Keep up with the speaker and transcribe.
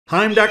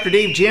Hi, I'm Dr.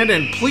 Dave Janda,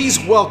 and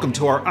please welcome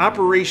to our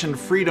Operation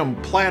Freedom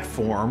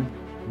platform,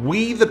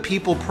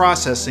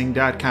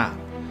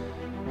 WeThePeopleProcessing.com.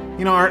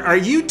 You know, are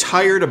you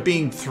tired of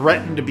being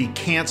threatened to be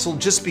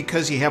canceled just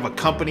because you have a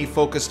company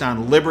focused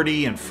on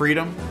liberty and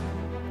freedom?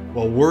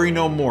 Well, worry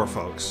no more,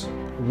 folks.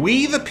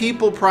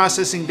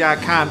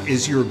 WeThePeopleProcessing.com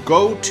is your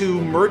go-to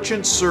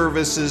merchant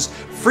services,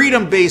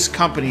 freedom-based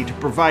company to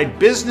provide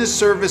business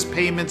service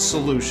payment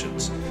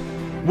solutions.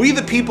 We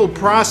the People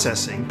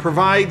Processing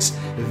provides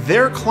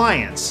their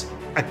clients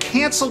a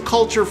cancel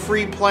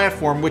culture-free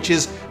platform which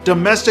is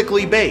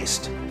domestically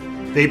based.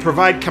 They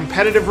provide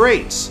competitive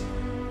rates,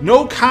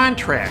 no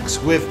contracts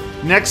with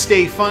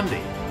next-day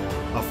funding,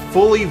 a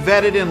fully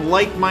vetted and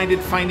like-minded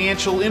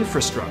financial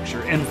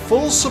infrastructure, and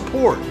full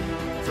support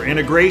for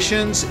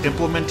integrations,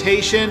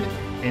 implementation,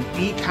 and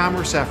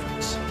e-commerce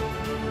efforts.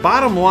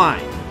 Bottom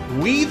line,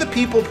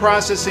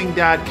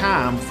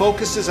 WeThePeopleProcessing.com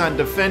focuses on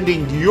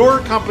defending your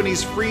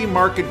company's free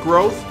market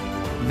growth,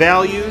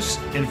 values,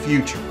 and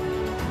future.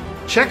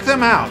 Check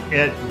them out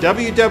at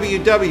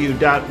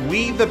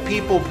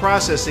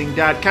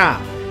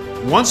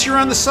www.WeThePeopleProcessing.com. Once you're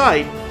on the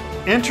site,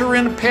 enter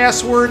in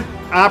password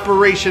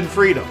Operation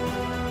Freedom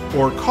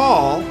or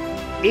call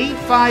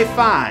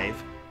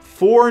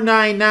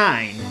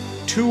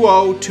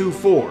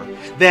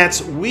 855-499-2024.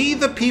 That's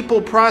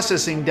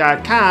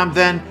WeThePeopleProcessing.com.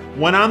 Then,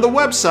 when on the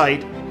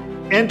website,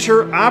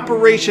 enter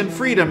Operation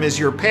Freedom as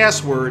your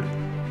password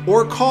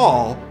or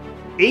call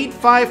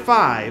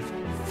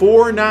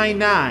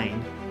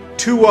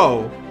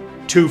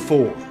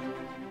 855-499-2024.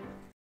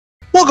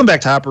 Welcome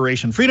back to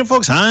Operation Freedom,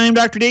 folks. I'm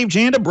Dr. Dave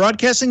Janda,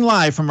 broadcasting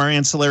live from our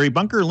ancillary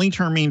bunker, Elite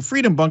Termine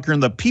Freedom Bunker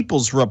in the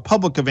People's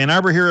Republic of Ann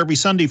Arbor, here every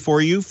Sunday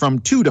for you from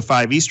 2 to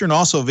 5 Eastern.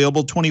 Also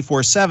available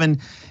 24/7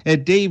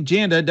 at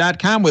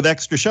davejanda.com with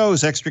extra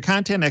shows, extra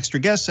content, extra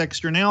guests,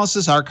 extra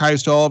analysis,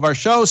 archives to all of our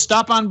shows.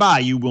 Stop on by.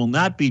 You will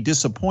not be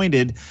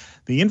disappointed.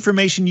 The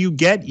information you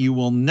get, you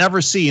will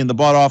never see in the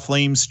bought-off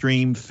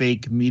lamestream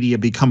fake media.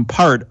 Become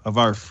part of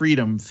our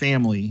freedom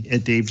family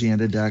at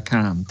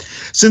davejanda.com.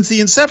 Since the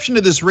inception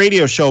of this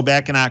radio show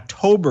back in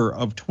October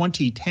of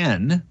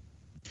 2010,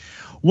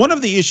 one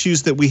of the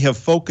issues that we have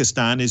focused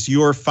on is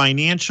your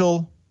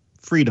financial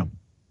freedom,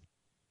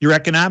 your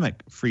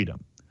economic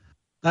freedom.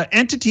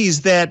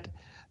 Entities that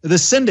the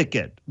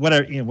syndicate,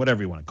 whatever you want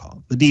to call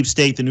it, the deep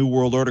state, the New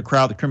World Order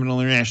crowd, the criminal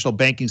international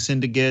banking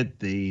syndicate,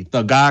 the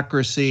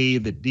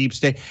thugocracy, the deep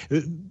state,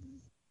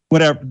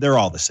 whatever, they're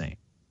all the same.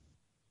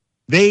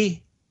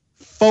 They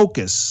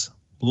focus,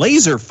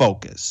 laser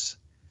focus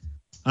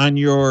on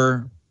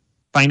your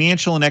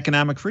financial and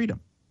economic freedom.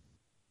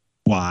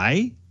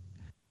 Why?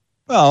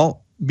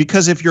 Well,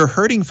 because if you're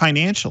hurting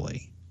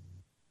financially,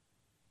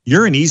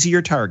 you're an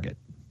easier target.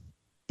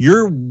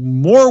 You're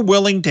more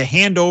willing to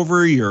hand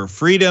over your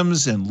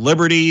freedoms and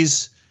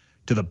liberties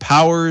to the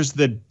powers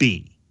that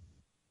be.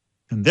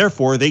 And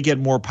therefore, they get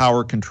more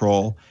power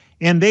control,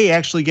 and they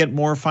actually get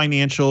more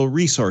financial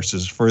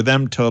resources for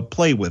them to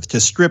play with, to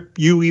strip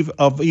you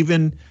of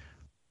even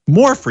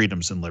more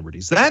freedoms and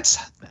liberties. That's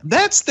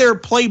their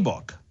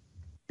playbook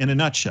in a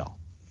nutshell.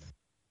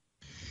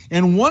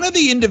 And one of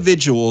the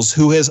individuals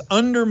who has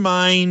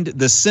undermined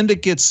the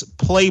syndicate's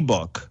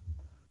playbook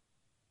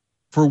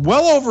for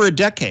well over a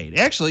decade,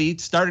 actually he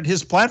started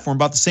his platform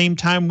about the same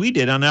time we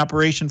did on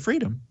Operation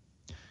Freedom,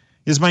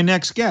 is my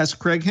next guest,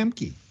 Craig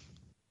Hemke.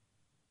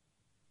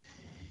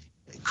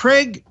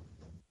 Craig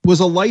was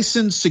a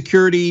licensed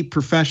security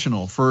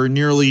professional for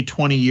nearly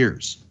 20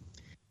 years.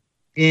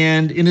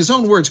 And in his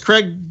own words,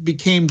 Craig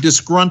became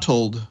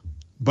disgruntled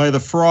by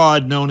the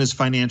fraud known as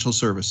financial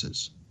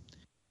services.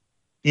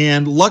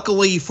 And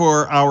luckily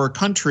for our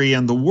country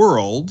and the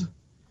world,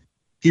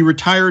 he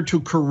retired to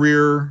a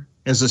career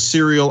as a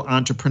serial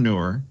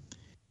entrepreneur,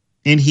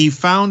 and he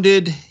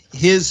founded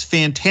his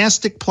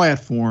fantastic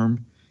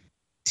platform,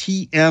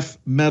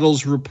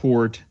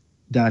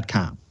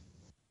 tfmetalsreport.com.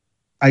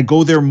 I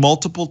go there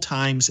multiple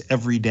times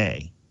every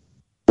day.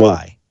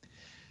 Why?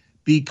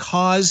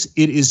 Because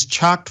it is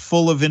chock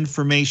full of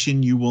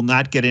information you will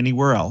not get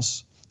anywhere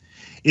else.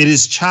 It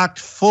is chock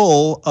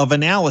full of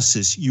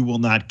analysis you will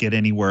not get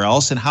anywhere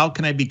else. And how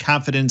can I be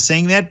confident in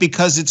saying that?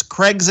 Because it's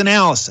Craig's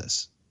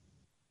analysis,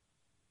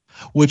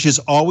 which is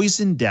always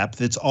in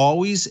depth, it's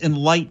always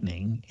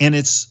enlightening, and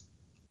it's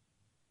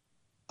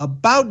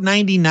about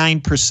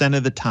 99%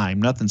 of the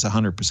time, nothing's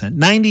 100%,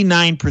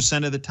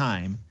 99% of the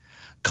time,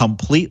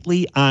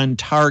 completely on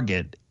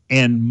target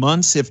and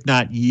months, if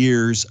not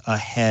years,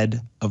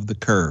 ahead of the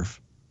curve.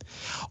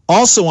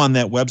 Also on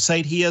that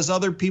website, he has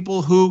other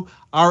people who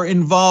are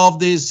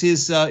involved as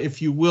his,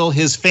 if you will,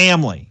 his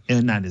family,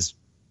 and not his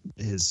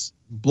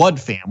blood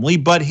family,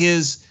 but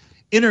his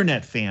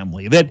internet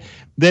family that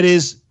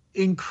is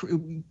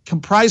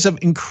comprised of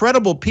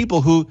incredible people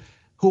who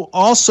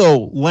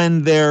also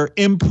lend their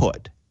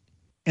input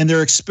and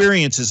their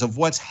experiences of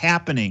what's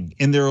happening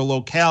in their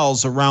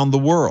locales around the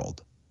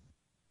world.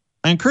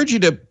 I encourage you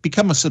to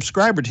become a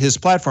subscriber to his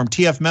platform,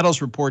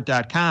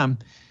 tfmetalsreport.com.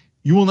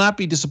 You will not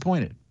be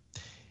disappointed.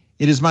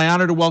 It is my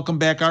honor to welcome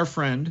back our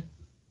friend,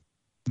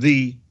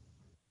 the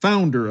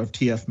founder of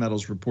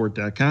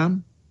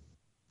tfmetalsreport.com,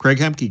 Craig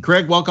Hemke.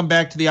 Craig, welcome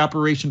back to the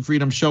Operation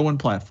Freedom show and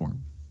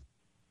platform.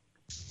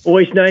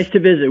 Always nice to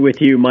visit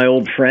with you, my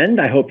old friend.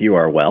 I hope you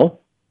are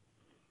well.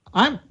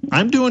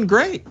 I'm doing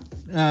great,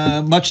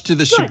 much to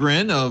the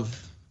chagrin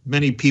of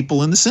many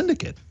people in the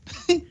syndicate.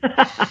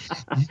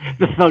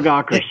 The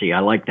thugocracy. I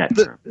like that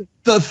term.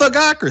 The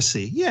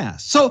thugocracy, yeah.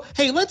 So,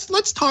 hey,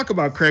 let's talk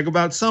about, Craig,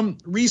 about some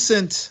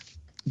recent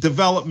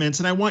developments,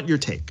 and I want your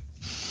take.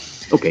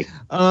 Okay.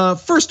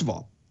 First of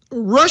all,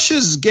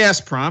 Russia's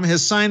Gazprom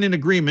has signed an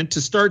agreement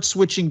to start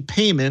switching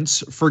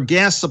payments for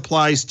gas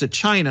supplies to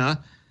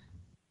China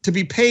to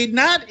be paid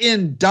not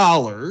in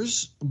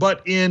dollars,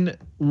 but in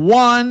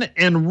yuan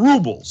and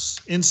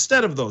rubles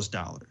instead of those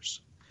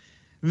dollars.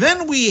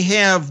 Then we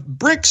have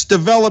BRICS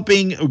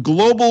developing a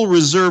global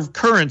reserve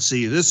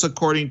currency. This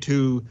according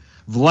to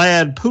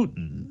Vladimir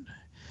Putin.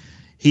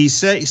 He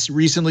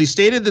recently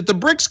stated that the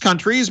BRICS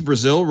countries,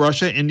 Brazil,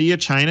 Russia, India,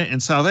 China,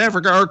 and South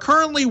Africa, are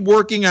currently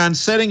working on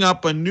setting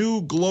up a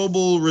new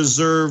global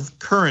reserve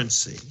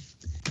currency.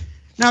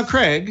 Now,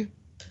 Craig,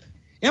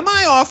 am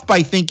I off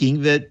by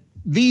thinking that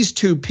these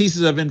two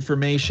pieces of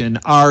information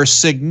are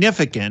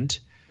significant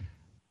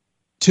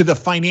to the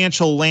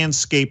financial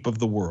landscape of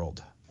the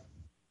world?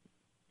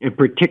 And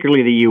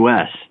particularly the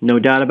U.S. No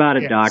doubt about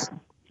it, Yes.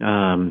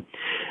 Doc.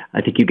 I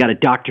think you've got a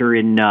doctor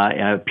in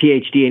a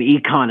PhD in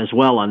econ as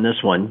well on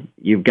this one.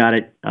 You've got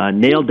it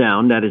nailed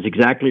down. That is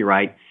exactly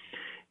right.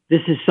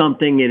 This is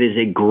something, it is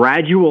a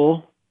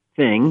gradual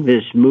thing,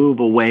 this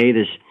move away,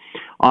 this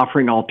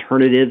offering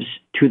alternatives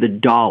to the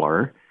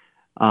dollar.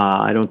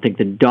 I don't think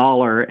the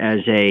dollar as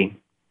a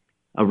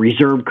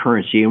reserve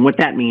currency, and what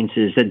that means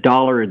is the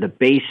dollar is the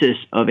basis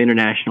of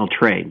international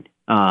trade.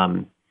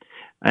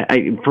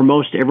 For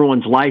most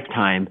everyone's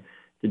lifetime,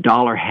 the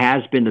dollar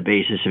has been the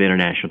basis of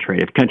international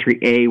trade. If country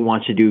A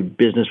wants to do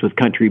business with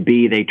country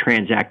B, they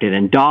transact it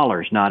in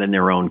dollars, not in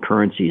their own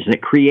currencies. And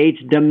it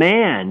creates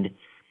demand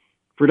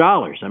for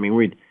dollars. I mean,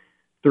 we're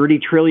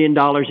 $30 trillion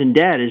in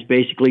debt is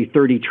basically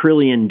 $30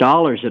 trillion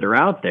that are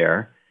out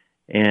there.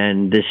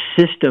 And the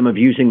system of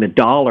using the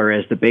dollar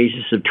as the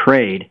basis of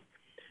trade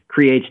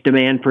creates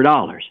demand for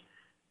dollars.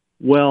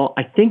 Well,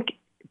 I think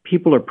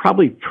people are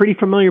probably pretty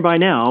familiar by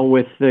now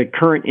with the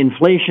current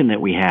inflation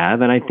that we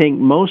have. And I think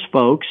most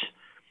folks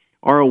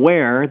are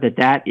aware that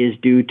that is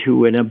due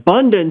to an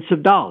abundance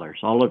of dollars.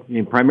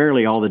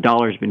 Primarily all the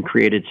dollars have been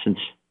created since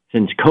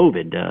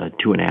COVID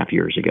 2.5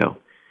 years ago.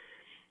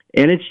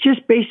 And it's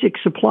just basic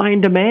supply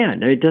and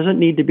demand. It doesn't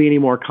need to be any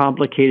more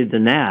complicated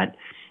than that.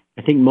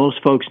 I think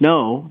most folks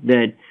know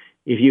that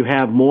if you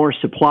have more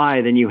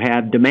supply than you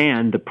have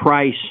demand, the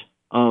price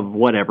of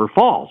whatever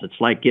falls.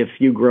 It's like if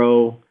you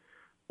grow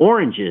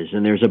oranges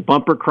and there's a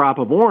bumper crop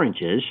of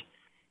oranges,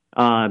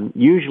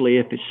 usually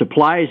if the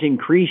supply is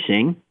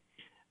increasing,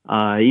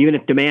 even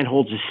if demand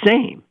holds the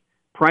same,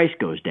 price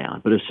goes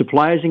down. But if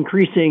supply is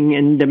increasing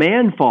and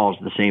demand falls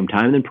at the same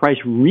time, then price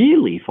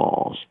really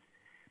falls.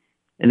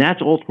 And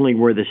that's ultimately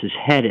where this is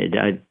headed.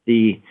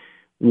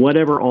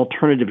 Whatever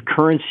alternative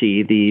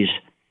currency these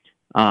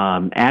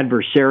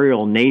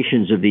adversarial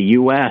nations of the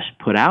U.S.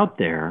 put out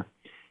there,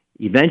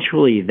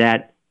 eventually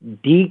that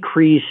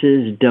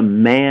decreases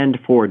demand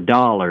for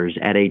dollars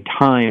at a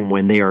time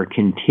when they are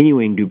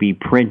continuing to be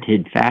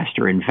printed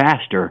faster and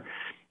faster.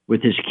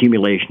 With this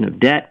accumulation of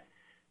debt,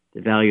 the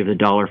value of the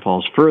dollar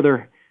falls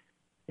further,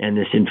 and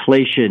this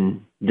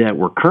inflation that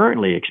we're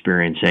currently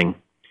experiencing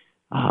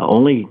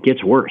only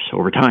gets worse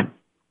over time.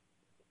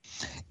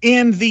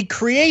 And the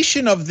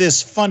creation of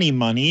this funny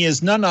money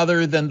is none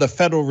other than the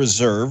Federal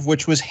Reserve,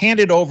 which was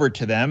handed over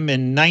to them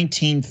in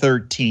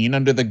 1913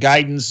 under the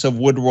guidance of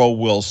Woodrow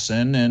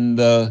Wilson and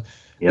the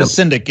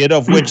syndicate,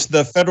 of which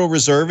the Federal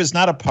Reserve is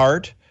not a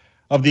part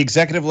of the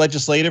executive,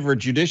 legislative, or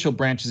judicial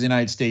branches of the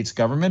United States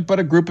government, but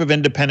a group of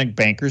independent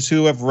bankers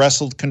who have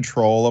wrestled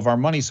control of our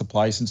money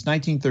supply since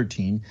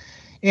 1913.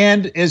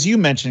 And as you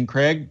mentioned,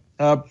 Craig,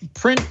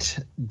 print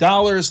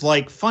dollars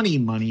like funny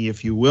money,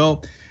 if you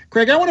will.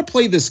 Craig, I want to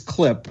play this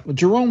clip.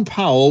 Jerome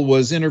Powell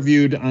was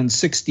interviewed on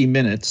 60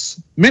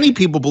 Minutes. Many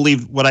people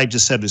believe what I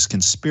just said is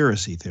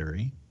conspiracy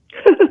theory.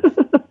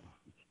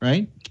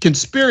 Right?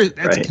 Conspiracy.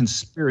 That's a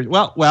conspiracy.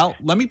 Well,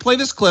 let me play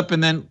this clip,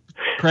 and then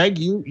Craig,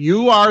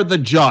 you are the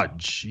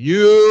judge.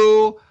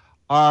 You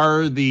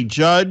are the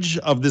judge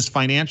of this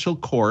financial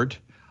court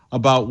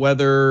about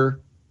whether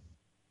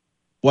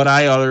what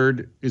I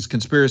uttered is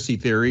conspiracy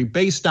theory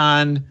based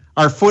on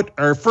our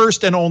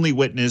first and only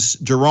witness,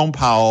 Jerome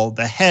Powell,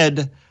 the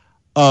head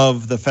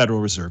of the Federal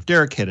Reserve.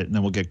 Derek, hit it, and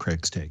then we'll get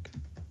Craig's take.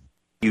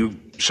 You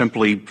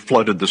simply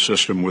flooded the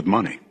system with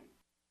money.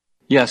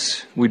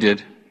 Yes, we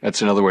did.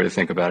 That's another way to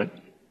think about it.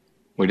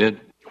 We did.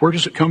 Where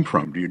does it come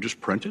from? Do you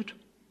just print it?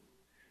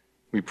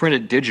 We print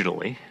it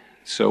digitally.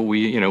 So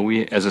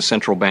we as a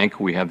central bank,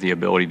 we have the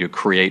ability to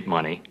create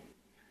money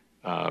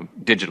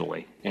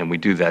digitally. And we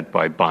do that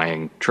by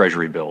buying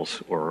treasury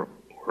bills or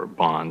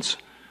bonds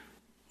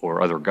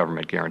or other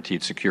government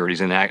guaranteed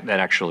securities. And that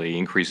actually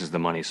increases the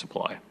money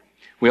supply.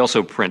 We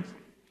also print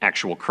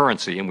actual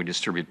currency, and we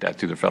distribute that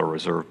through the Federal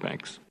Reserve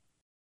banks.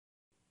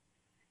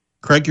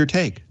 Craig, your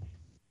take?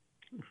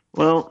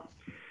 Well,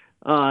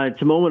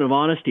 it's a moment of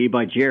honesty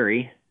by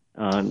Jerry.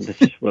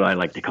 This is what I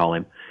like to call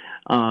him.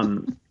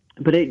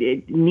 But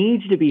it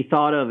needs to be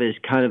thought of as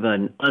kind of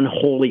an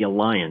unholy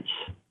alliance.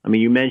 I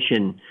mean, you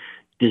mentioned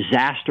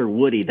Disaster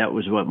Woody. That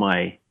was what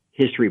my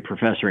history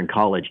professor in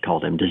college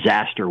called him,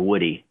 Disaster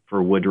Woody,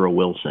 for Woodrow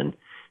Wilson.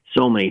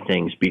 So many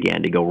things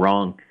began to go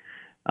wrong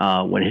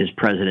when his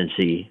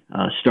presidency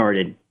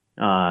started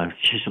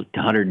just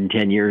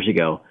 110 years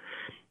ago.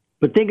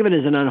 But think of it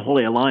as an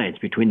unholy alliance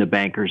between the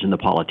bankers and the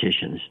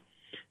politicians.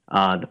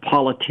 The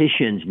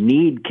politicians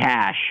need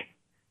cash.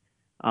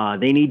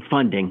 They need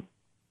funding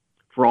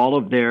for all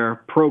of their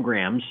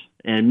programs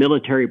and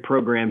military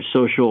programs,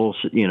 social,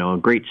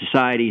 Great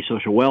Society,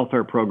 social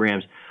welfare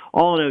programs,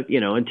 all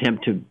in a,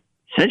 attempt to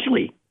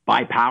essentially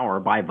buy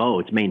power, buy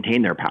votes,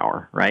 maintain their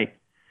power, right?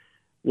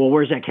 Well,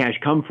 where's that cash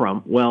come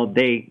from? Well,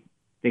 they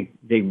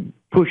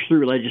push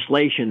through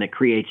legislation that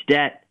creates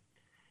debt,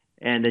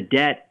 and the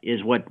debt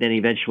is what then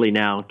eventually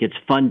now gets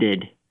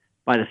funded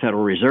by the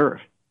Federal Reserve.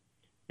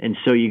 And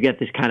so you get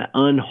this kind of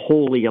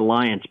unholy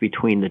alliance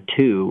between the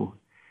two.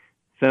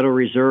 Federal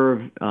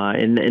Reserve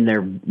and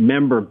their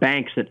member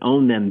banks that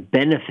own them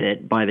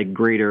benefit by the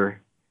greater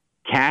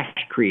cash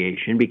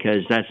creation,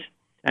 because that's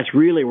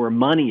really where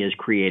money is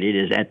created,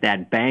 is at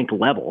that bank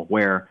level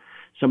where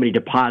somebody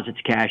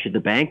deposits cash at the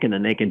bank and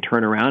then they can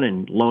turn around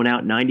and loan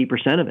out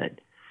 90% of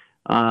it.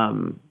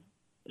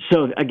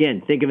 So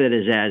again, think of it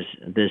as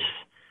this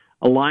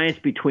alliance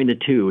between the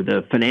two,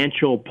 the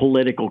financial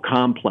political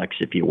complex,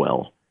 if you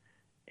will.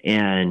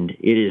 And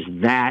it is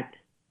that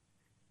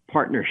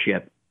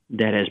partnership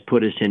that has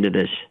put us into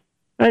this,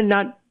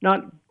 not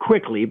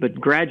quickly,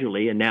 but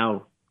gradually, and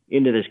now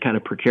into this kind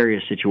of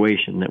precarious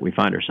situation that we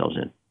find ourselves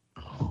in.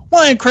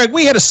 Well, and Craig,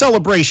 we had a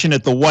celebration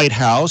at the White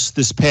House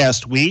this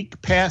past week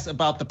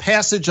about the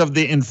passage of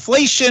the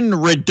Inflation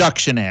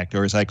Reduction Act,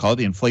 or as I call it,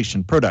 the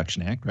Inflation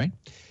Production Act, right?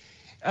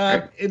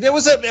 There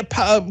was a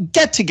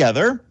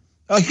get-together,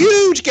 a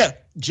huge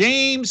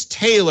James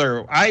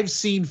Taylor, I've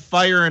seen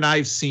fire and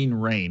I've seen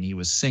rain. He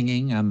was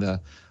singing on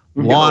the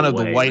lawn of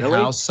the White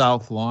House,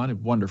 South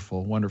Lawn.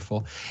 Wonderful,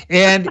 wonderful.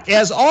 And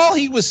as all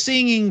he was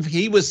singing,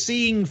 he was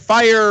seeing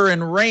fire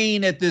and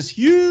rain at this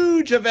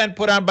huge event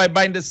put on by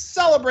Biden to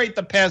celebrate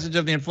the passage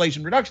of the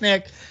Inflation Reduction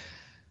Act.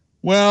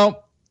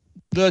 Well,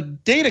 the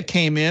data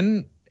came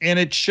in and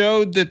it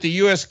showed that the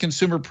U.S.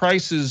 consumer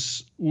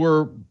prices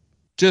were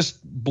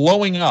just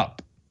blowing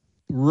up,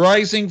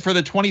 rising for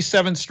the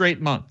 27th straight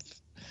month.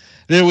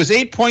 There was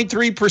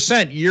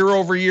 8.3% year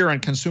over year on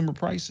consumer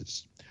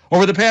prices.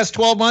 Over the past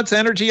 12 months,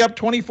 energy up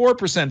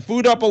 24%,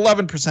 food up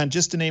 11%,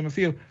 just to name a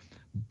few.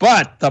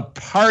 But the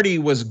party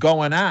was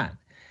going on.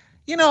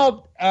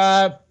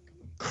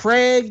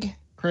 Craig,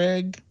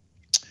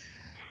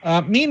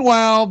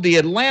 meanwhile, the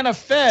Atlanta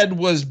Fed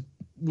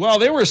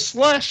they were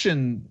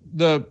slashing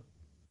the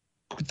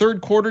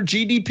third quarter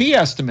GDP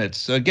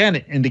estimates, again,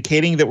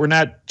 indicating that we're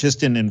not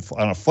just in an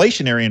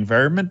inflationary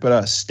environment, but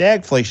a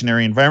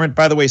stagflationary environment.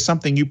 By the way,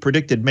 something you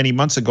predicted many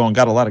months ago and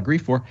got a lot of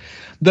grief for.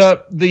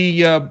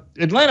 The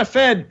Atlanta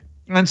Fed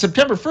on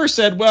September 1st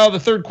said, well, the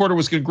third quarter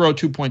was going to grow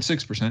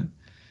 2.6%.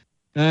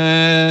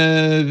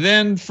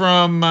 Then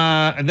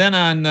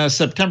on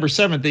September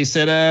 7th, they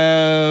said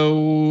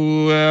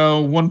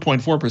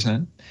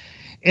 1.4%.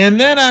 And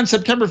then on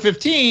September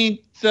 15th,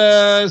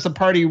 as the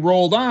party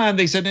rolled on,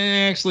 they said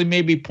actually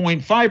maybe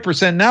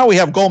 0.5%. Now we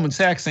have Goldman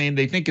Sachs saying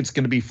they think it's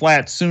going to be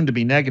flat, soon to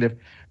be negative.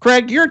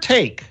 Craig, your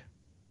take?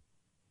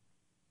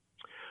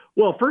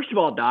 Well, first of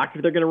all, Doc,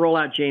 if they're going to roll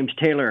out James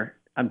Taylor,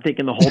 I'm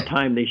thinking the whole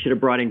time they should have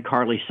brought in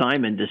Carly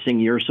Simon to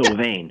sing "You're So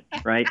Vain,"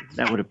 right?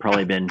 That would have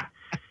probably been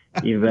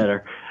even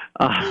better.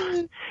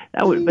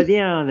 But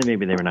yeah,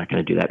 maybe they were not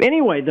going to do that.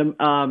 Anyway,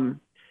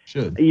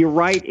 you're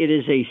right. It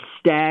is a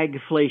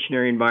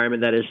stagflationary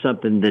environment. That is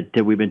something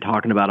that we've been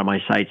talking about on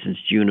my site since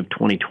June of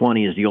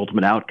 2020 is the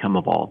ultimate outcome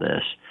of all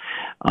this.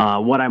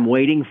 What I'm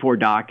waiting for,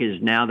 Doc, is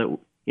now that,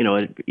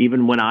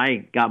 even when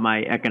I got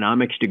my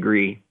economics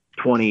degree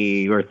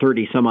 20 or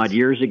 30 some odd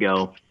years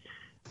ago,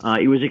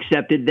 it was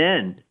accepted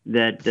then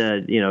that,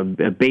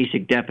 a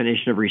basic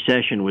definition of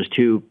recession was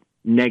 2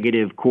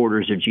 negative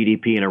quarters of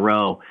GDP in a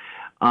row.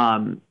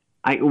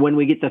 When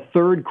we get the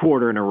third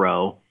quarter in a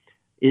row,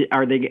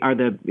 are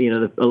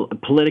the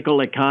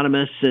political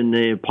economists and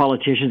the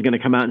politicians going to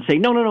come out and say,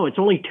 no, it's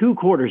only 2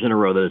 quarters in a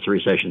row that it's a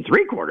recession.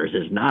 3 quarters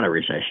is not a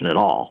recession at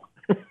all.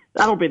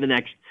 That'll be the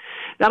next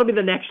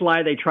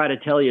lie they try to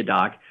tell you,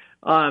 Doc.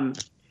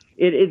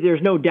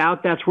 There's no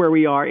doubt that's where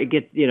we are. It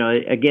gets,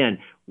 again,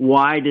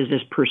 why does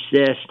this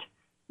persist?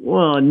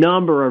 Well, a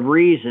number of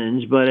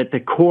reasons, but at the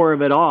core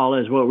of it all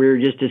is what we were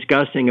just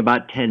discussing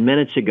about 10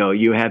 minutes ago.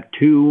 You have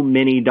too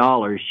many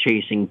dollars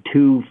chasing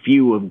too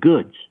few of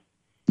goods.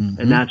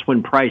 Mm-hmm. And that's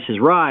when prices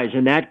rise,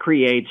 and that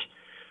creates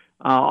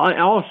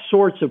all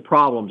sorts of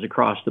problems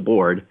across the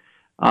board.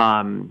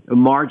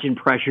 Margin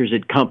pressures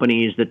at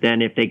companies that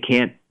then, if they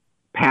can't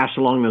pass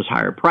along those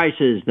higher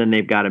prices, then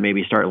they've got to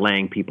maybe start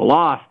laying people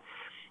off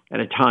at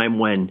a time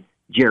when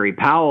Jerry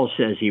Powell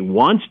says he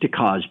wants to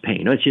cause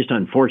pain. It's just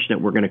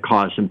unfortunate we're going to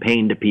cause some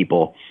pain to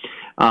people.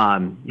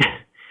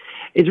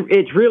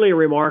 It's really a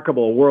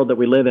remarkable world that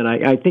we live in.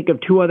 I think of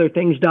two other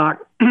things, Doc.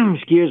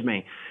 Excuse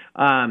me.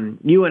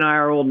 You and I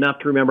are old enough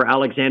to remember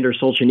Alexander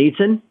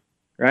Solzhenitsyn,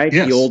 right?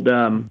 Yes. The old,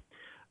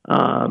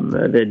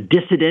 the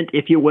dissident,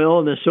 if you will,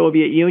 in the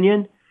Soviet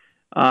Union.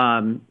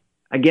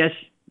 I guess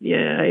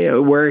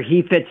where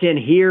he fits in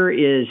here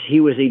is he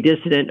was a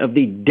dissident of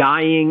the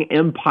dying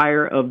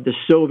empire of the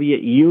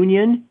Soviet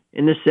Union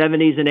in the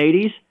 70s and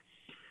 80s.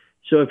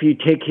 So if you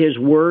take his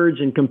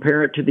words and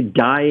compare it to the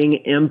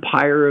dying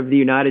empire of the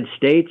United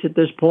States at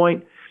this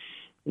point,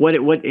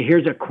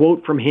 here's a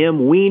quote from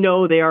him. We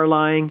know they are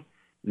lying.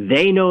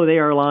 They know they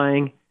are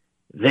lying.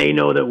 They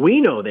know that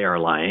we know they are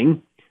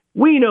lying.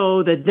 We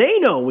know that they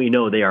know we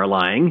know they are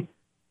lying,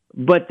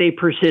 but they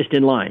persist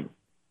in lying.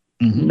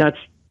 Mm-hmm. That's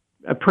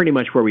pretty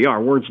much where we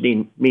are. Words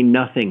mean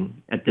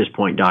nothing at this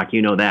point, Doc.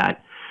 You know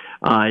that.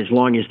 As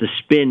long as the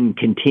spin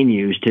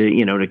continues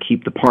to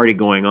keep the party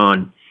going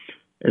on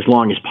as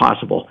long as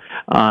possible.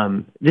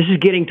 This is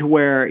getting to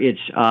where it's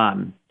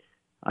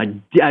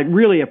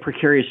really a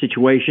precarious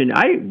situation.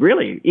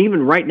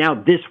 Even right now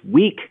this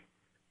week,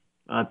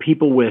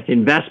 people with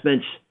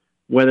investments,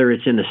 whether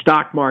it's in the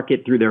stock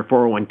market through their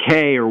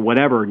 401k or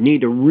whatever, need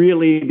to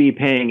really be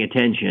paying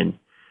attention.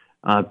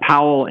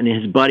 Powell and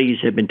his buddies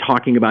have been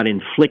talking about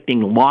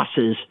inflicting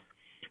losses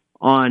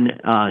on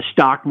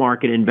stock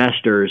market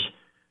investors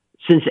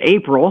since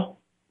April.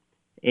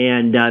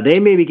 And they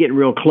may be getting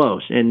real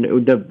close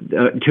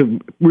to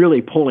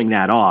really pulling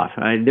that off.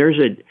 There's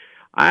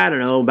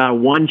about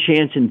 1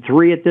 chance in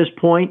 3 at this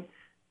point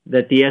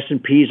that the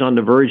S&P is on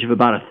the verge of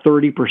about a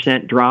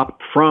 30%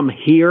 drop from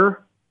here.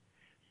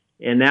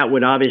 And that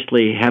would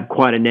obviously have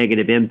quite a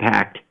negative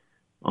impact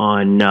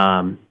on,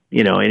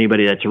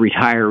 anybody that's a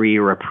retiree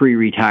or a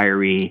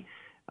pre-retiree.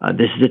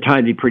 This is a time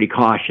to be pretty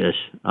cautious.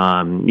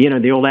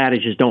 The old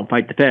adage is don't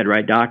fight the Fed,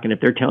 right, Doc? And if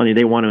they're telling you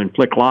they want to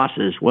inflict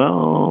losses,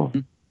 well,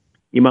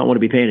 you might want to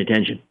be paying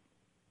attention.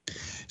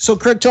 So,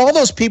 Craig, to all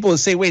those people that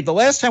say, wait, the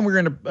last time we were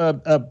in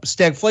a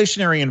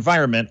stagflationary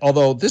environment,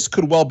 although this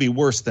could well be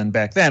worse than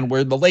back then, we're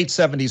in the late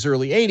 70s,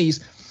 early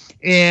 80s,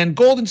 and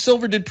gold and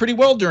silver did pretty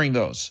well during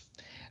those.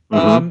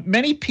 Mm-hmm.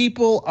 Many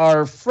people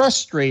are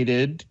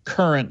frustrated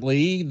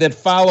currently that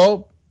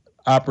follow,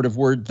 operative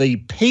word, the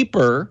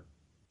paper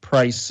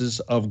prices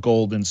of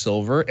gold and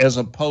silver as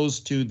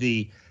opposed to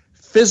the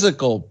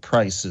physical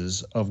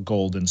prices of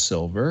gold and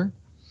silver.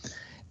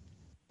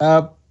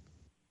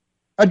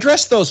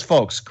 Address those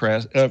folks,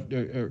 Craig,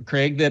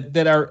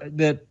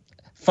 that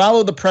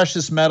follow the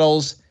precious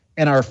metals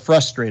and are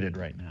frustrated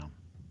right now.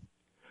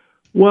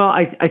 Well,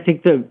 I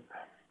think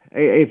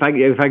if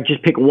I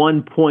just pick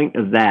one point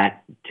of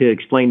that to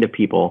explain to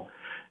people,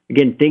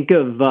 again, think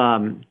of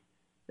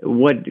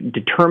what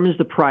determines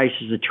the price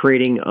is the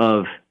trading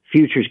of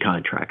futures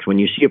contracts. When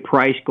you see a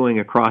price going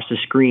across the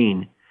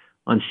screen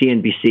on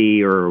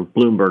CNBC or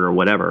Bloomberg or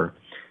whatever,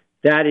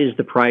 that is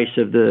the price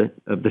of the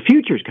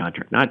futures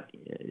contract.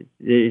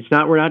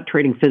 We're not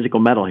trading physical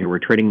metal here. We're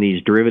trading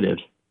these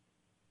derivatives.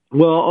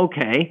 Well,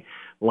 okay,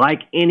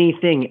 like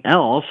anything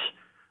else,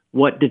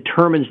 what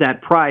determines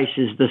that price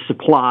is the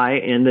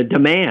supply and the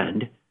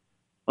demand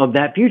of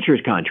that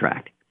futures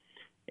contract.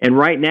 And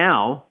right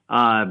now,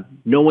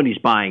 nobody's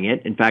buying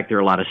it. In fact, there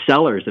are a lot of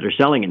sellers that are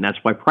selling it, and that's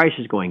why price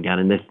is going down.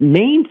 And the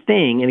main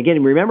thing, and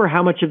again, remember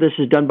how much of this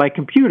is done by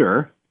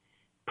computer,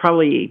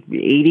 probably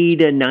 80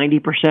 to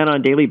 90% on a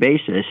daily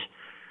basis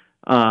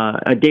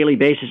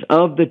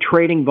of the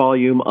trading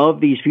volume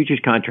of these futures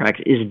contracts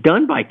is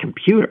done by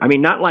computer. I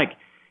mean, not like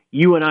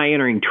you and I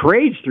entering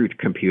trades through the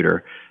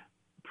computer,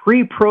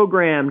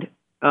 pre-programmed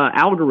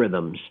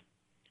algorithms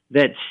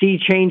that see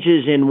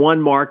changes in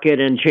one market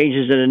and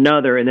changes in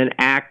another and then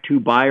act to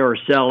buy or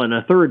sell in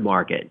a third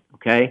market,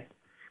 okay?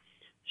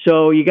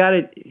 So you got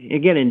to,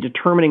 again, in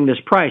determining this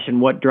price and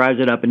what drives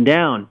it up and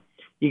down,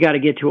 you got to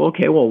get to,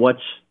 okay, well,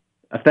 what's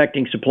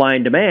affecting supply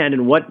and demand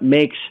and what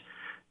makes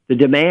the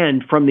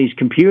demand from these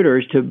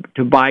computers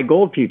to buy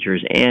gold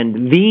futures.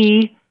 And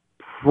the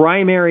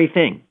primary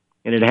thing,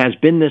 and it has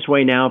been this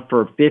way now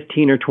for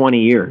 15 or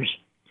 20 years,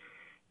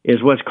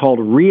 is what's called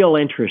real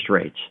interest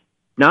rates.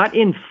 Not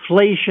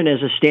inflation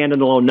as a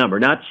standalone number,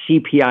 not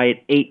CPI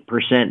at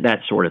 8%,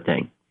 that sort of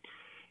thing.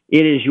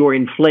 It is your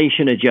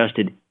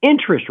inflation-adjusted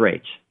interest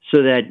rates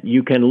so that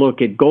you can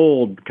look at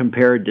gold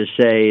compared to,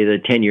 say, the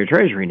 10-year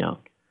Treasury note.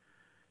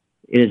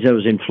 It is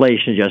those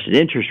inflation-adjusted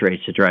interest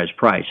rates that drives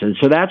price. And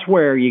so that's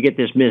where you get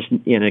this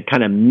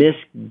kind of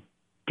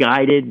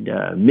misguided,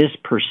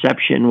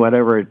 misperception,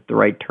 whatever the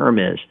right term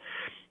is,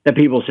 that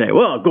people say,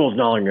 well, gold's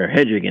no longer a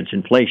hedge against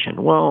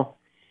inflation. Well,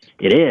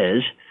 it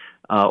is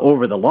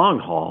over the long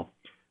haul.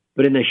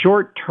 But in the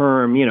short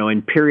term,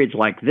 in periods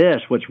like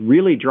this, what's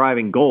really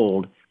driving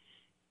gold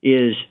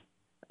is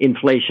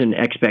inflation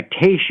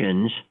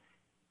expectations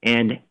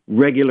and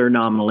regular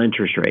nominal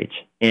interest rates.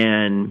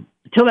 And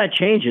until that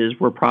changes,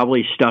 we're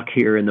probably stuck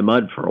here in the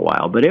mud for a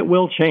while, but it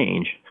will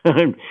change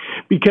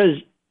because,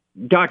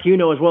 Doc, you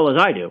know as well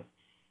as I do,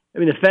 I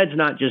mean, the Fed's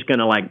not just going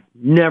to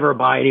never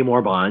buy any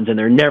more bonds, and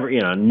they're never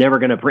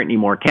going to print any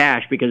more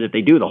cash, because if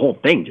they do, the whole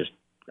thing just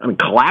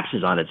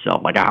collapses on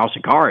itself like a house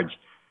of cards.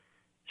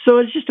 So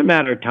it's just a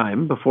matter of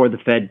time before the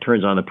Fed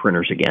turns on the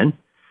printers again.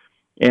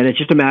 And it's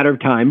just a matter of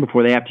time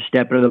before they have to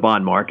step into the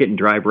bond market and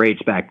drive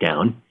rates back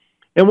down.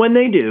 And when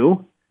they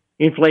do,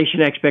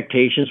 inflation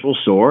expectations will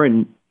soar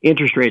and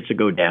interest rates will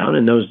go down.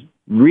 And those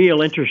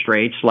real interest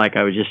rates, like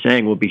I was just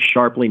saying, will be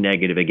sharply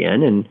negative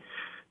again. And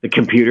the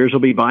computers will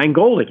be buying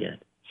gold again.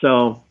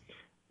 So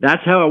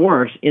that's how it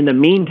works. In the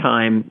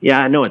meantime, yeah,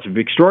 I know it's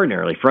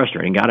extraordinarily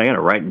frustrating. God, I got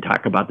to write and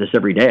talk about this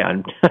every day.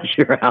 I'm not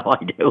sure how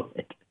I do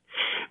it.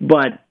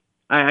 But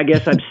I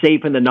guess I'm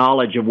safe in the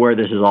knowledge of where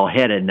this is all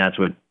headed, and that's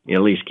what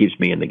at least keeps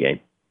me in the game.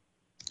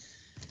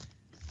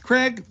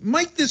 Craig,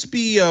 might this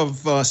be of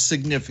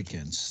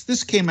significance?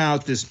 This came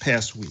out this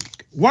past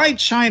week. Why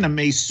China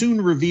may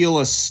soon reveal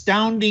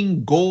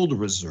astounding gold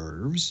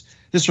reserves.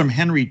 This from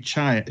Henry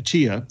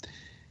Chia.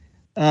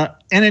 An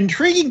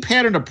intriguing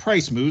pattern of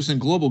price moves in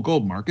global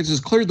gold markets has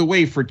cleared the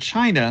way for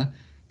China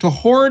to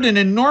hoard an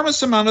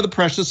enormous amount of the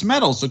precious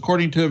metals,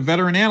 according to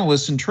veteran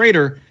analyst and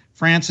trader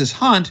Francis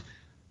Hunt,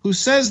 who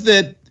says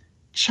that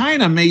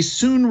China may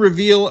soon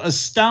reveal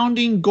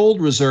astounding gold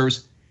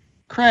reserves.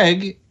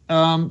 Craig,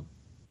 am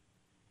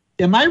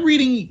I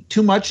reading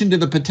too much into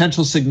the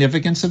potential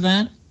significance of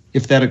that,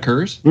 if that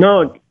occurs?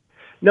 No,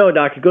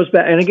 Doc. It goes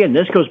back, and again,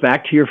 this goes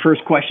back to your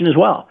first question as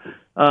well,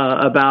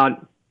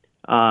 about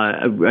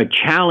a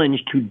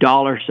challenge to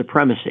dollar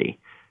supremacy.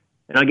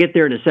 And I'll get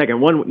there in a second.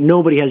 One,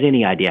 nobody has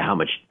any idea how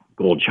much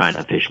gold China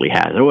officially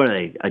has. What are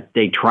they?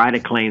 They try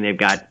to claim they've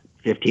got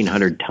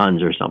 1,500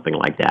 tons or something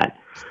like that.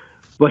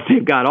 But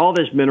they've got all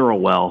this mineral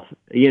wealth.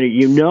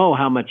 You know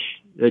how much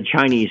the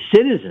Chinese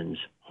citizens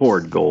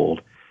hoard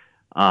gold.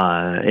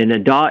 And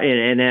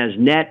as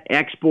net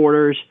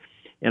exporters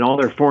and all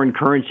their foreign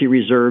currency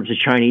reserves, the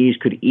Chinese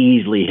could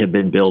easily have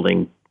been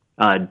building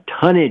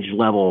tonnage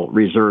level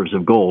reserves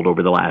of gold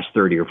over the last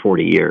 30 or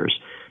 40 years.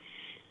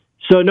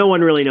 So no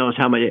one really knows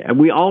how much.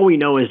 All we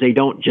know is they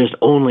don't just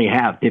only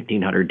have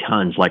 1,500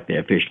 tons like they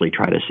officially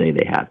try to say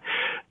they have.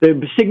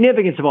 The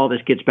significance of all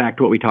this gets back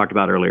to what we talked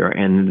about earlier,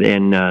 and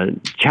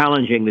then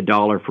challenging the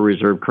dollar for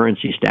reserve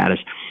currency status.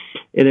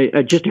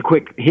 Just a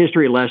quick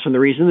history lesson. The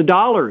reason the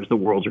dollar is the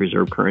world's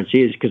reserve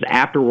currency is because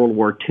after World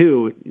War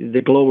II,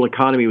 the global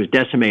economy was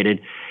decimated,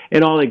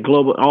 and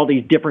all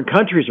these different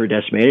countries were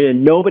decimated,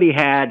 and nobody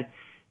had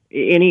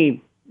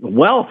any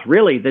wealth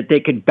really that they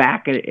could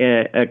back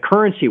a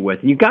currency with.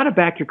 And you've got to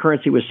back your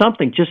currency with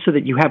something just so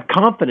that you have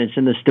confidence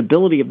in the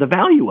stability of the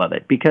value of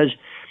it.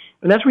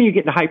 And that's when you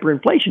get into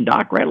hyperinflation,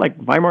 Doc, right? Like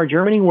Weimar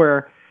Germany,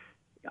 where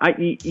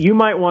you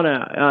might want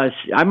to,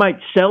 I might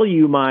sell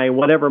you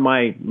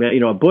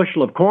a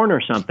bushel of corn or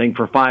something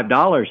for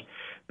 $5.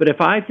 But if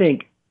I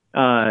think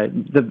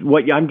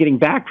what I'm getting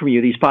back from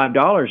you, these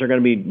 $5 are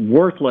going to be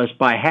worthless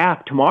by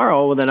half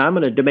tomorrow, well, then I'm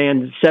going to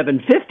demand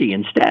 $7.50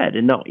 instead.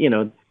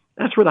 And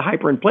that's where the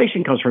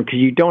hyperinflation comes from, because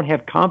you don't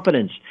have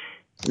confidence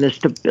in the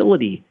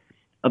stability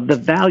of the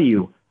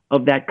value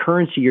of that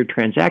currency you're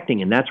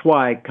transacting. And that's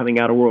why coming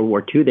out of World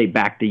War II, they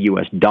backed the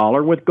U.S.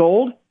 dollar with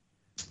gold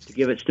to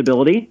give it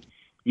stability.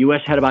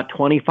 U.S. had about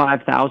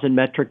 25,000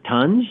 metric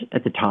tons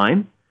at the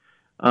time.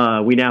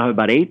 We now have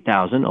about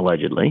 8,000,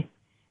 allegedly.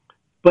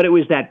 But it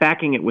was that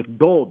backing it with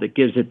gold that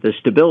gives it the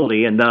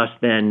stability, and thus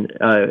then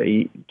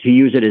to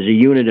use it as a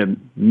unit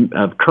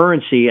of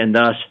currency, and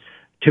thus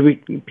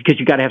because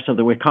you got to have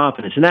something with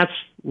confidence. And that's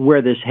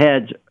where this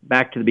heads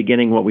back to the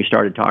beginning, what we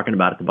started talking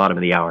about at the bottom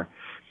of the hour.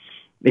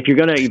 If you're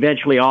going to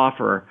eventually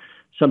offer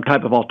some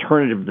type of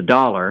alternative to the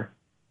dollar,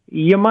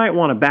 you might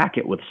want to back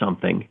it with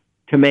something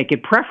to make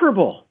it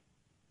preferable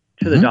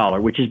to the dollar,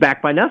 which is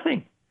backed by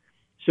nothing.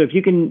 So if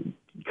you can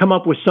come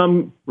up with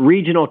some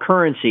regional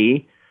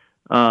currency,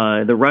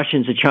 the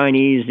Russians, the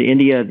Chinese, the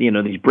India, these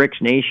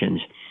BRICS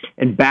nations,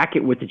 and back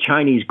it with the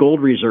Chinese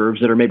gold reserves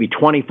that are maybe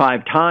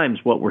 25 times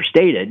what were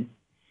stated,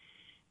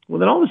 well,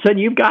 then all of a sudden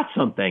you've got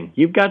something.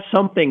 You've got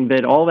something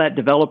that all that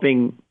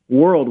developing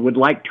world would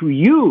like to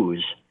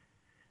use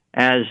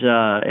as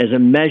a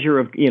measure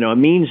of, a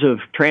means of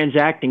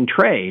transacting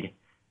trade,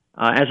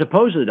 as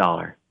opposed to the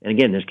dollar. And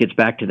again, this gets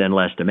back to then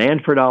less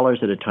demand for dollars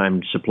at a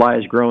time supply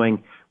is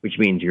growing, which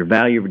means your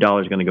value of a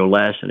dollar is going to go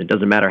less, and it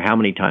doesn't matter how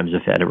many times the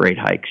Fed rate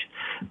hikes.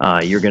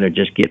 You're going to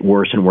just get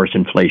worse and worse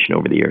inflation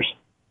over the years.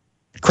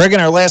 Craig, in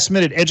our last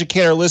minute,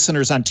 educate our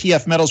listeners on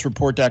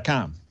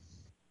tfmetalsreport.com.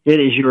 It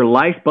is your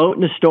lifeboat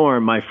in a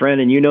storm, my friend,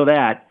 and you know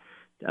that.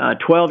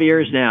 12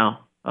 years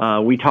now,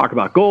 we talk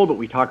about gold, but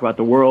we talk about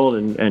the world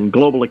and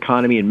global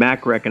economy and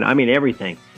macroeconomy, everything.